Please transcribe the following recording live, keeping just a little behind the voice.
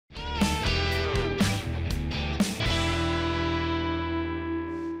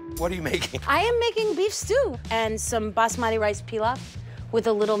What are you making? I am making beef stew and some basmati rice pilaf with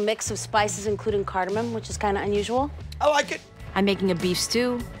a little mix of spices, including cardamom, which is kind of unusual. I like it. I'm making a beef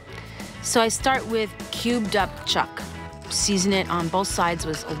stew. So I start with cubed up chuck. Season it on both sides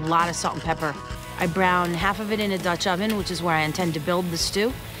with a lot of salt and pepper. I brown half of it in a Dutch oven, which is where I intend to build the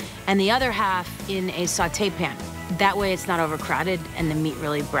stew, and the other half in a saute pan. That way it's not overcrowded and the meat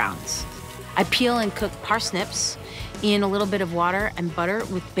really browns. I peel and cook parsnips in a little bit of water and butter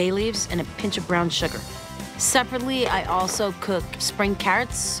with bay leaves and a pinch of brown sugar. Separately, I also cook spring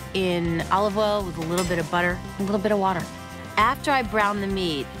carrots in olive oil with a little bit of butter and a little bit of water. After I brown the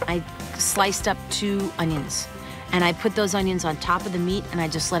meat, I sliced up 2 onions. And I put those onions on top of the meat and I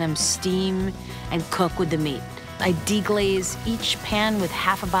just let them steam and cook with the meat. I deglaze each pan with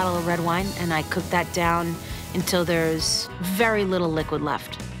half a bottle of red wine and I cook that down until there's very little liquid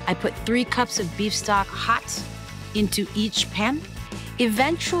left. I put 3 cups of beef stock hot into each pan.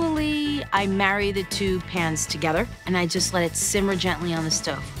 Eventually, I marry the 2 pans together and I just let it simmer gently on the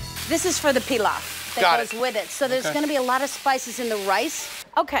stove. This is for the pilaf that goes with it. So there's gonna be a lot of spices in the rice.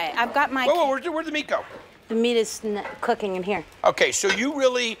 Okay, I've got my... Whoa, where'd the meat go? The meat is cooking in here. Okay, so you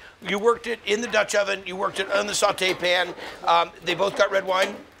worked it in the Dutch oven, you worked it on the saute pan. They both got red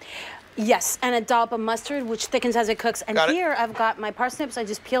wine? Yes, and a dollop of mustard, which thickens as it cooks. And here I've got my parsnips. I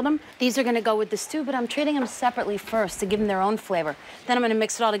just peeled them. These are gonna go with the stew, but I'm treating them separately first to give them their own flavor. Then I'm gonna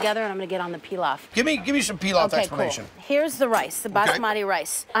mix it all together and I'm gonna get on the pilaf. Give me some pilaf explanation. Cool. Here's the rice, the basmati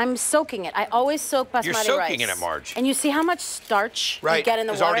rice. I'm soaking it. I always soak basmati rice. You're soaking it in it, Marge. And you see how much starch you get in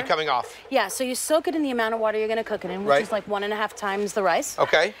the water? It's already coming off. Yeah, so you soak it in the amount of water you're gonna cook it in, which is like 1.5 times the rice.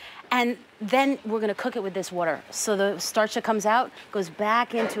 Okay. And then we're gonna cook it with this water. So the starch that comes out goes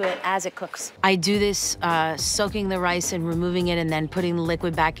back into it as it cooks. I do this soaking the rice and removing it and then putting the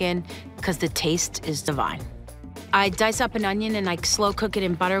liquid back in because the taste is divine. I dice up an onion and I slow cook it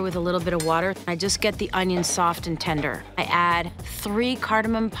in butter with a little bit of water. I just get the onion soft and tender. I add 3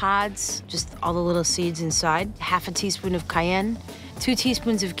 cardamom pods, just all the little seeds inside, half a teaspoon of cayenne, 2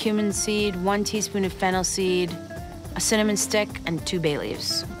 teaspoons of cumin seed, 1 teaspoon of fennel seed, a cinnamon stick, and 2 bay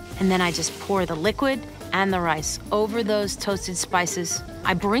leaves. And then I just pour the liquid and the rice over those toasted spices.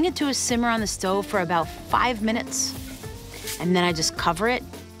 I bring it to a simmer on the stove for about 5 minutes. And then I just cover it,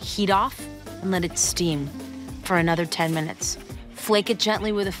 heat off, and let it steam for another 10 minutes. Flake it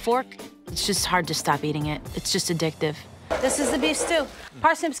gently with a fork. It's just hard to stop eating it. It's just addictive. This is the beef stew.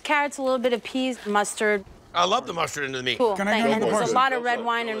 Parsnips, carrots, a little bit of peas, mustard. I love the mustard into the meat. Cool, and there's a lot of red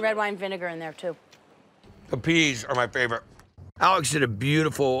wine and red wine vinegar in there, too. The peas are my favorite. Alex did a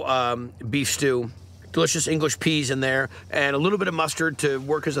beautiful beef stew. Delicious English peas in there, and a little bit of mustard to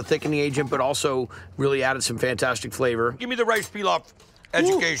work as a thickening agent, but also really added some fantastic flavor. Give me the rice pilaf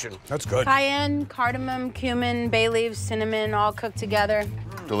education. That's good. Cayenne, cardamom, cumin, bay leaves, cinnamon, all cooked together.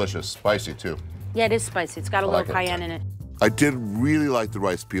 Delicious, spicy too. Yeah, it is spicy. It's got a little cayenne in it. I did really like the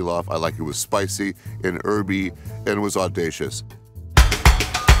rice pilaf. I like it was spicy and herby, and it was audacious.